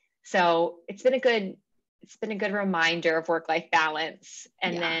so it's been a good reminder of work-life balance.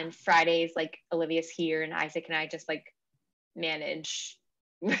 And then Fridays, like Olivia's here and Isaac and I just like manage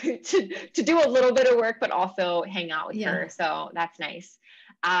to do a little bit of work, but also hang out with her. So that's nice.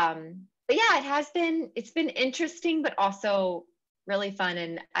 But yeah, it's been interesting, but also really fun.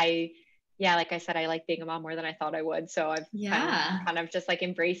 And like I said, I like being a mom more than I thought I would. So I've kind of just like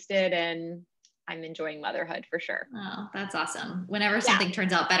embraced it, and I'm enjoying motherhood for sure. Oh, that's awesome. Whenever something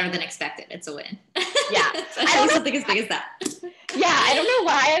turns out better than expected, it's a win. Yeah. Especially something as big as that. Yeah. I don't know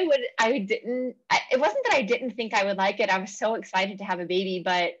why it wasn't that I didn't think I would like it. I was so excited to have a baby,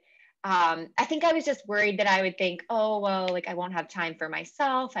 but I think I was just worried that I would think, oh, well, like I won't have time for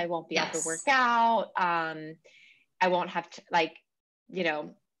myself. I won't be able to work out. I won't have to, like,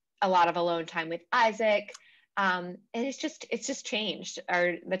 a lot of alone time with Isaac. And it's just changed.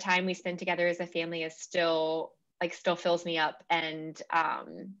 The time we spend together as a family is still fills me up. And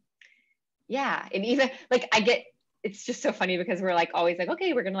and even like I get it's just so funny because we're like always like,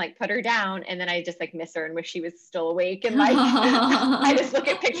 okay, we're gonna like put her down, and then I just like miss her and wish she was still awake, and like I just look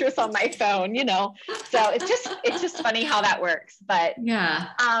at pictures on my phone, you know. So it's just funny how that works. But Yeah.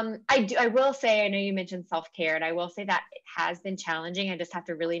 I will say, I know you mentioned self-care, and I will say that it has been challenging. I just have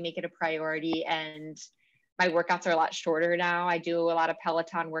to really make it a priority, and my workouts are a lot shorter now. I do a lot of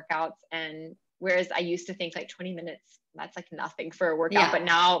Peloton workouts, and whereas I used to think like 20 minutes, that's like nothing for a workout, Yeah. but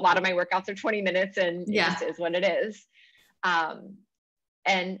now a lot of my workouts are 20 minutes, and it just is what it is.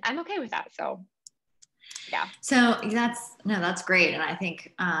 And I'm okay with that. So yeah. So that's great. And I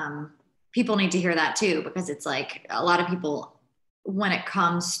think people need to hear that too, because it's like a lot of people, when it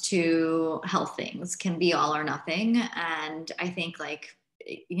comes to health things, can be all or nothing. And I think like,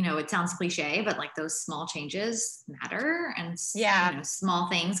 you know, it sounds cliche, but like those small changes matter, and Yeah. you know, small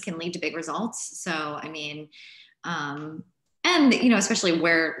things can lead to big results. So I mean, and you know, especially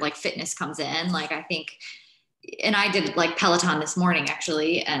where like fitness comes in, like I think, and I did like Peloton this morning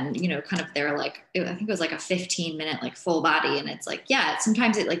actually. And, you know, kind of they're like, I think it was like a 15-minute, like full body. And it's like, yeah,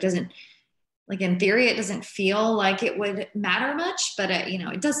 sometimes it like doesn't, like in theory, it doesn't feel like it would matter much, but you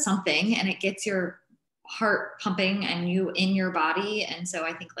know, it does something, and it gets your heart pumping and you in your body. And so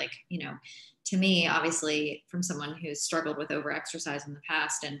I think like, you know, to me, obviously from someone who's struggled with over exercise in the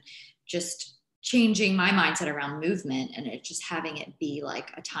past, and just changing my mindset around movement, and it just having it be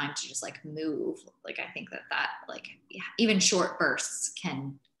like a time to just like move. Like, I think that like, yeah, even short bursts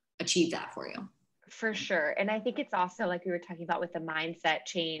can achieve that for you. For sure. And I think it's also like we were talking about with the mindset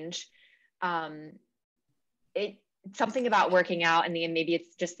change. Um, it something about working out, and maybe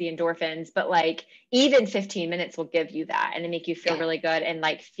it's just the endorphins, but like even 15 minutes will give you that, and it make you feel really good, and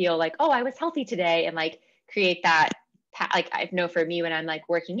like feel like, oh, I was healthy today, and like create that. Like I know for me, when I'm like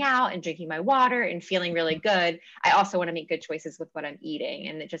working out and drinking my water and feeling really good, I also want to make good choices with what I'm eating,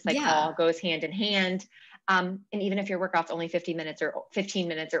 and it just like all goes hand in hand. And even if your workout's only 50 minutes or 15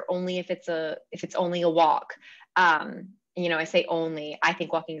 minutes, or only if it's only a walk, you know, I say only, I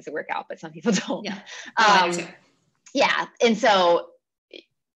think walking is a workout, but some people don't. Yeah. I do too. Yeah. And so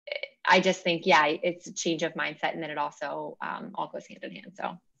I just think, yeah, it's a change of mindset, and then it also all goes hand in hand.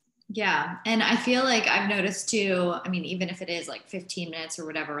 So yeah. And I feel like I've noticed too, I mean, even if it is like 15 minutes or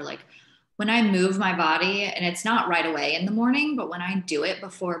whatever, like when I move my body, and it's not right away in the morning, but when I do it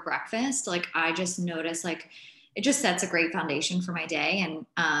before breakfast, like I just notice like it just sets a great foundation for my day. And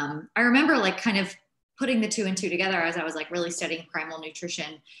I remember like kind of putting the two and two together as I was like really studying primal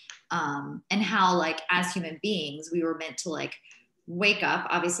nutrition, and how like as human beings, we were meant to like wake up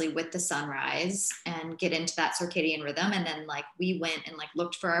obviously with the sunrise and get into that circadian rhythm. And then like we went and like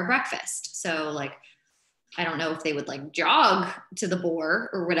looked for our breakfast. So like, I don't know if they would like jog to the boar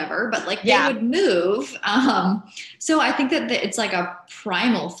or whatever, but like they would move. So I think that it's like a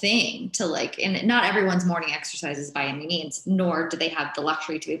primal thing to like, and not everyone's morning exercises by any means, nor do they have the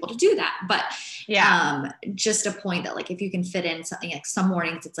luxury to be able to do that. But just a point that like, if you can fit in something like some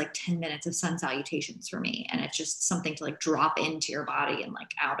mornings, it's like 10 minutes of sun salutations for me. And it's just something to like drop into your body and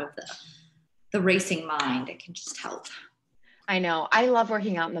like out of the racing mind. It can just help. I know I love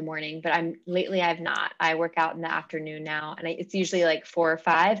working out in the morning, but I've not. I work out in the afternoon now, and it's usually like 4 or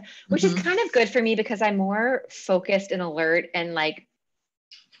 5, which is kind of good for me because I'm more focused and alert, and like,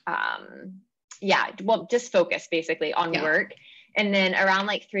 just focused basically on work. And then around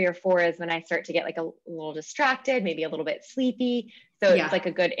like 3 or 4 is when I start to get like a little distracted, maybe a little bit sleepy. So it's like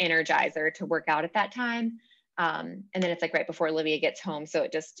a good energizer to work out at that time. And then it's like right before Olivia gets home. So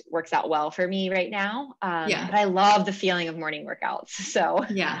it just works out well for me right now. But I love the feeling of morning workouts. So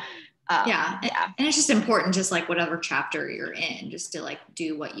and it's just important, just like whatever chapter you're in, just to like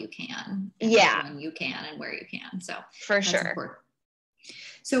do what you can, and when you can and where you can. So for sure. Important.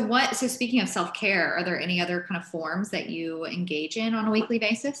 So speaking of self-care, are there any other kind of forms that you engage in on a weekly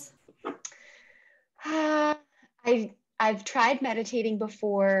basis? I've tried meditating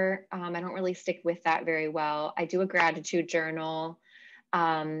before. I don't really stick with that very well. I do a gratitude journal.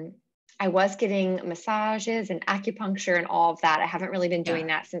 I was getting massages and acupuncture and all of that. I haven't really been doing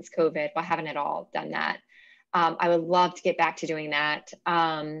that since COVID. Well, I haven't at all done that. I would love to get back to doing that.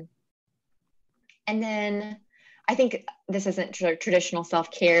 And then I think this isn't traditional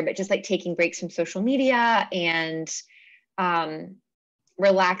self-care, but just like taking breaks from social media and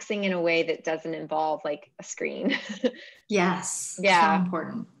relaxing in a way that doesn't involve like a screen. Yes. So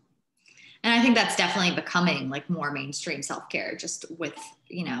important. And I think that's definitely becoming like more mainstream self-care, just with,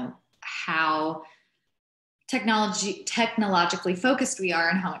 you know, how technologically focused we are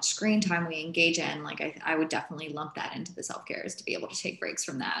and how much screen time we engage in. Like I would definitely lump that into the self-care, is to be able to take breaks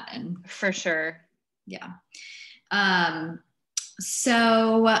from that. And for sure. Yeah.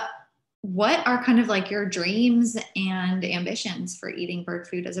 So what are kind of like your dreams and ambitions for eating bird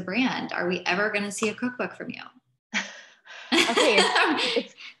food as a brand? Are we ever going to see a cookbook from you? Okay,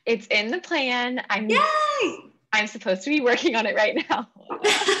 it's in the plan. Yay! I'm supposed to be working on it right now.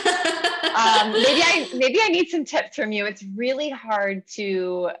 Maybe I need some tips from you. It's really hard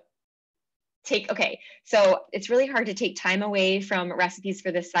to it's really hard to take time away from recipes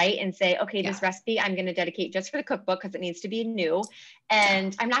for the site and say, okay, this recipe I'm going to dedicate just for the cookbook because it needs to be new.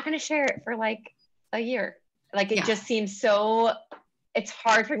 And I'm not going to share it for like a year. Like it just seems it's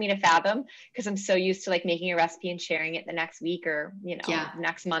hard for me to fathom because I'm so used to like making a recipe and sharing it the next week or,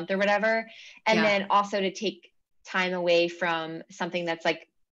 next month or whatever. And then also to take time away from something that's like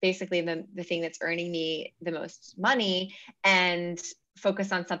basically the thing that's earning me the most money and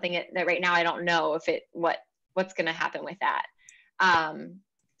focus on something that right now I don't know if what's going to happen with that.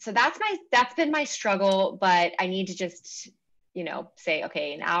 So that's been my struggle, but I need to just, say,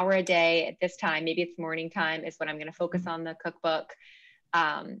 okay, an hour a day at this time, maybe it's morning time is when I'm going to focus on the cookbook.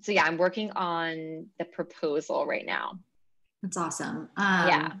 So I'm working on the proposal right now. That's awesome.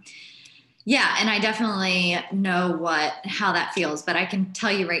 Yeah. And I definitely know how that feels, but I can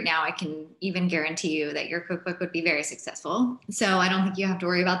tell you right now, I can even guarantee you that your cookbook would be very successful. So I don't think you have to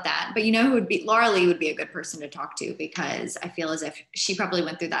worry about that, but who Laura Lee would be a good person to talk to because I feel as if she probably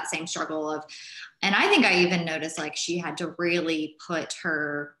went through that same struggle and I think I even noticed like she had to really put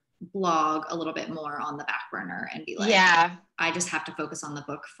her blog a little bit more on the back burner and be like, I just have to focus on the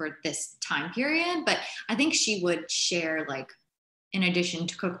book for this time period. But I think she would share like, in addition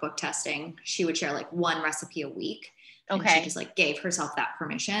to cookbook testing, she would share like one recipe a week. And she just like gave herself that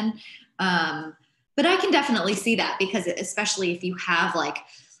permission. But I can definitely see that because especially if you have like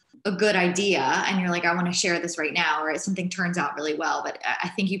a good idea and you're like, I want to share this right now, or something turns out really well. But I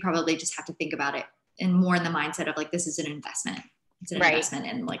think you probably just have to think about it in more in the mindset of like, this is an investment. It's an investment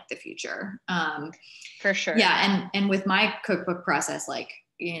in like the future. For sure. Yeah. And with my cookbook process, like,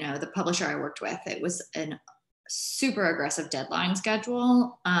 the publisher I worked with, it was an super aggressive deadline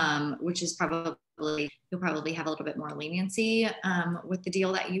schedule, which is you'll probably have a little bit more leniency with the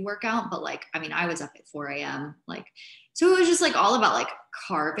deal that you work out. But like, I was up at 4 a.m. Like, so it was just like all about like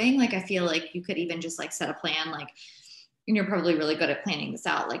carving. Like, I feel like you could even just like set a plan, like, and you're probably really good at planning this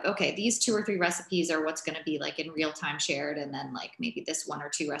out. Like, okay, these 2 or 3 recipes are what's going to be like in real time shared. And then like maybe this 1 or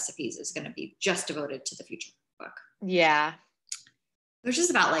 2 recipes is going to be just devoted to the future book. Yeah. It's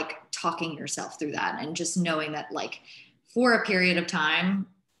just about like talking yourself through that and just knowing that like for a period of time,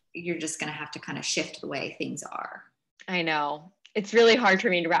 you're just going to have to kind of shift the way things are. I know. It's really hard for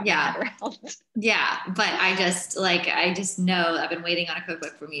me to wrap my head around. Yeah. But I just know I've been waiting on a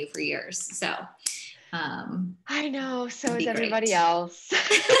cookbook from you for years. So, I know. So is everybody else.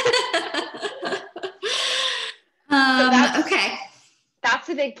 Okay. That's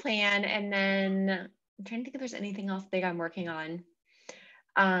a big plan. And then I'm trying to think if there's anything else big I'm working on.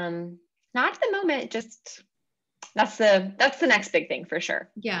 Not at the moment, just that's the next big thing for sure.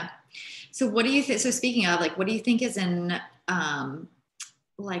 Yeah. So what do you think? So speaking of like, what do you think is in,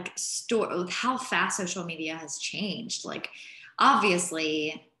 like how fast social media has changed? Like,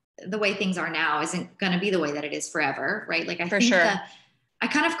 obviously the way things are now isn't going to be the way that it is forever. Right. Like I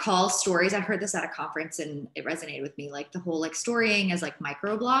kind of call stories. I heard this at a conference and it resonated with me. Like the whole like storying is like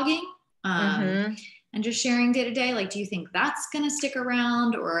microblogging. And just sharing day to day, like, do you think that's going to stick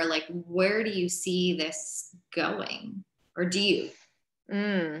around or like, where do you see this going? Or do you?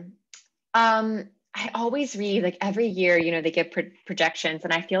 I always read like every year, they give projections.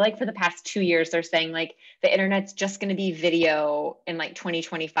 And I feel like for the past 2 years, they're saying like the internet's just going to be video in like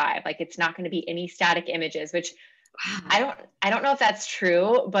 2025. Like it's not going to be any static images, which I don't know if that's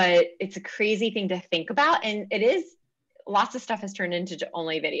true, but it's a crazy thing to think about. And it is, lots of stuff has turned into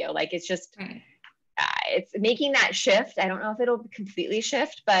only video. Like it's just, it's making that shift. I don't know if it'll completely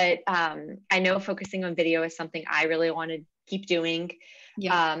shift, but I know focusing on video is something I really want to keep doing.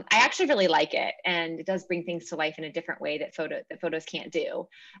 I actually really like it, and it does bring things to life in a different way that photos can't do.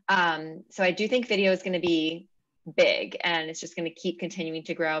 So I do think video is going to be big, and it's just going to keep continuing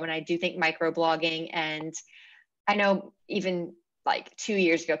to grow. And I do think microblogging, and I know even like 2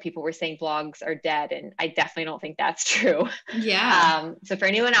 years ago, people were saying blogs are dead, and I definitely don't think that's true. Yeah. So for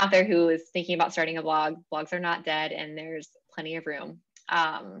anyone out there who is thinking about starting a blog, blogs are not dead, and there's plenty of room.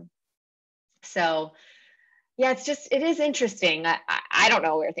 So yeah, it is interesting. I don't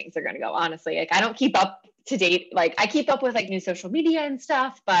know where things are going to go, honestly. Like I don't keep up to date. Like I keep up with like new social media and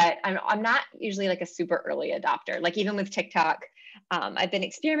stuff, but I'm not usually like a super early adopter. Like even with TikTok, I've been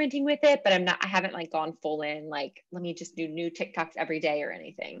experimenting with it, but I haven't like gone full in, like, let me just do new TikToks every day or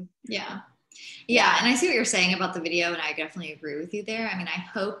anything. Yeah. And I see what you're saying about the video, and I definitely agree with you there. I mean, I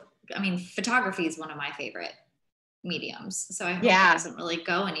hope I mean, photography is one of my favorite mediums. So I hope it doesn't really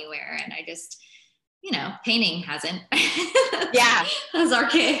go anywhere. And I just, painting hasn't as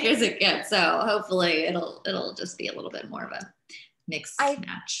archaic as it gets. So hopefully it'll just be a little bit more of a mix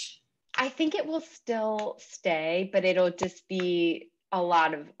match. I think it will still stay, but it'll just be a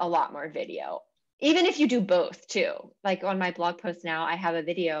lot more video. Even if you do both too, like on my blog post now, I have a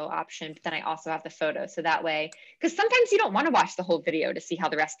video option, but then I also have the photo. So that way, because sometimes you don't want to watch the whole video to see how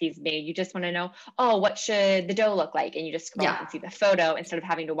the recipe is made. You just want to know, what should the dough look like? And you just scroll up and see the photo instead of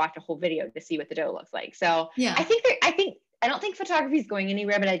having to watch a whole video to see what the dough looks like. So I don't think photography is going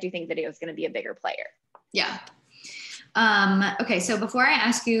anywhere, but I do think video is going to be a bigger player. Yeah. Okay. So before I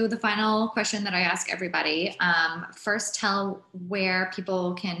ask you the final question that I ask everybody, first tell where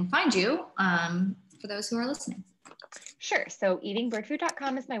people can find you, for those who are listening. Sure. So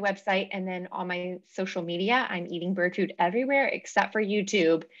eatingbirdfood.com is my website. And then on my social media, I'm eating bird food everywhere except for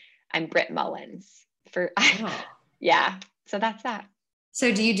YouTube. I'm Britt Mullins yeah. So that's that.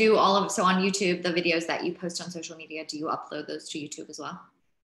 So do you do so on YouTube, the videos that you post on social media, do you upload those to YouTube as well?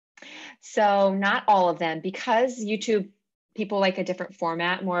 So not all of them, because YouTube people like a different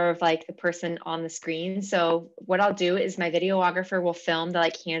format, more of like the person on the screen. So what I'll do is my videographer will film the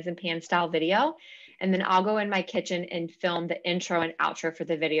like hands and pan style video. And then I'll go in my kitchen and film the intro and outro for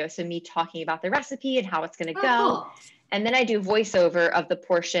the video. So me talking about the recipe and how it's going to go. Cool. And then I do voiceover of the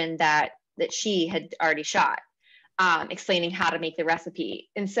portion that she had already shot, explaining how to make the recipe.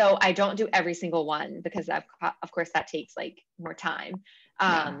 And so I don't do every single one because of course that takes like more time.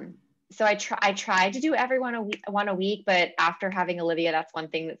 So I try to do every one a week, but after having Olivia, that's one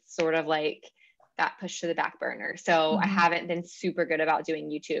thing that's sort of like got pushed to the back burner. So I haven't been super good about doing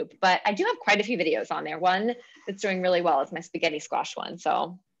YouTube, but I do have quite a few videos on there. One that's doing really well is my spaghetti squash one.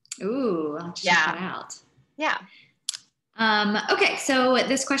 So, I'll check that out. Yeah. Okay. So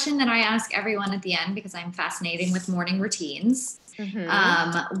this question that I ask everyone at the end, because I'm fascinating with morning routines.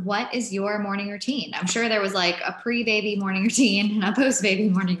 What is your morning routine? I'm sure there was like a pre-baby morning routine and a post-baby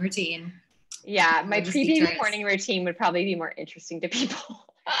morning routine. Yeah, my pre-baby morning routine would probably be more interesting to people.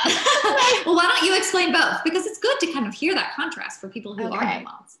 Well, why don't you explain both? Because it's good to kind of hear that contrast for people who are new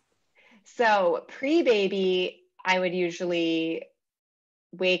moms. So pre-baby, I would usually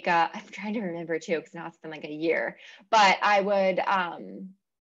wake up. I'm trying to remember too, because now it's been like a year. But I would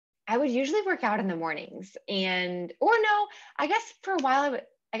usually work out in the mornings, I guess for a while,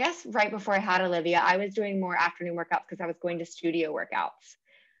 I guess right before I had Olivia, I was doing more afternoon workouts because I was going to studio workouts,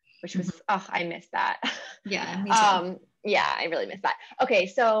 which was, I miss that. Yeah, me too. Yeah, I really miss that. Okay.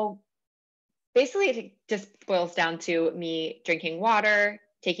 So basically it just boils down to me drinking water,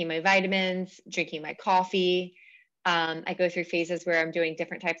 taking my vitamins, drinking my coffee. I go through phases where I'm doing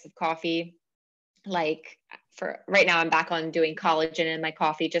different types of coffee. Like for right now, I'm back on doing collagen in my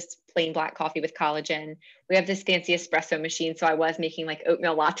coffee, just plain black coffee with collagen. We have this fancy espresso machine. So I was making like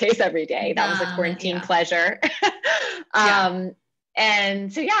oatmeal lattes every day. That was a quarantine pleasure.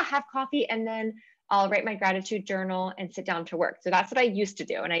 And so, have coffee, and then I'll write my gratitude journal and sit down to work. So that's what I used to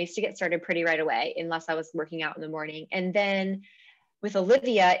do. And I used to get started pretty right away, unless I was working out in the morning. And then with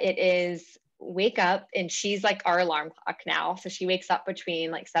Olivia, it is wake up, and she's like our alarm clock now. So she wakes up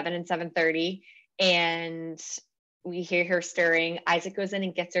between like 7 and 7:30. And we hear her stirring. Isaac goes in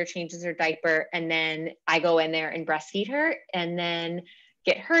and gets her, changes her diaper, and then I go in there and breastfeed her, and then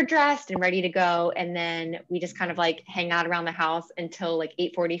get her dressed and ready to go. And then we just kind of like hang out around the house until like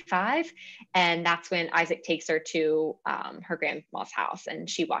 8:45. And that's when Isaac takes her to her grandma's house, and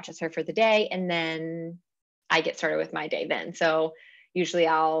she watches her for the day. And then I get started with my day then. So usually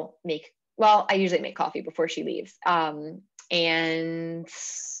I usually make coffee before she leaves. And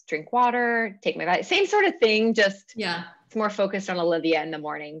drink water, take my vitamin, same sort of thing, just it's more focused on Olivia in the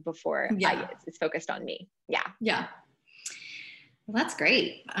morning before it's focused on me. Yeah. Well, that's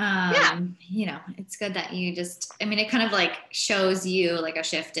great. It's good that you it kind of like shows you like a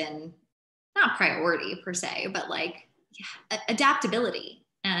shift in not priority per se, but like adaptability,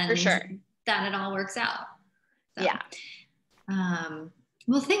 and for sure that it all works out. So,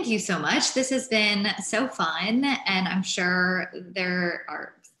 well, thank you so much. This has been so fun. And I'm sure there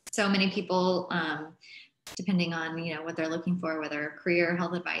are so many people, depending on, what they're looking for, whether career or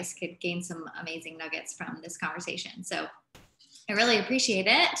health advice, could gain some amazing nuggets from this conversation. So I really appreciate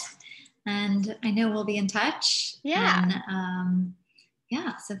it. And I know we'll be in touch. Yeah. And,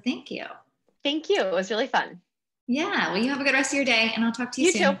 so thank you. Thank you. It was really fun. Yeah. Well, you have a good rest of your day, and I'll talk to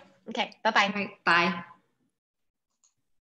you soon. You too. Okay. Bye-bye. All right. Bye.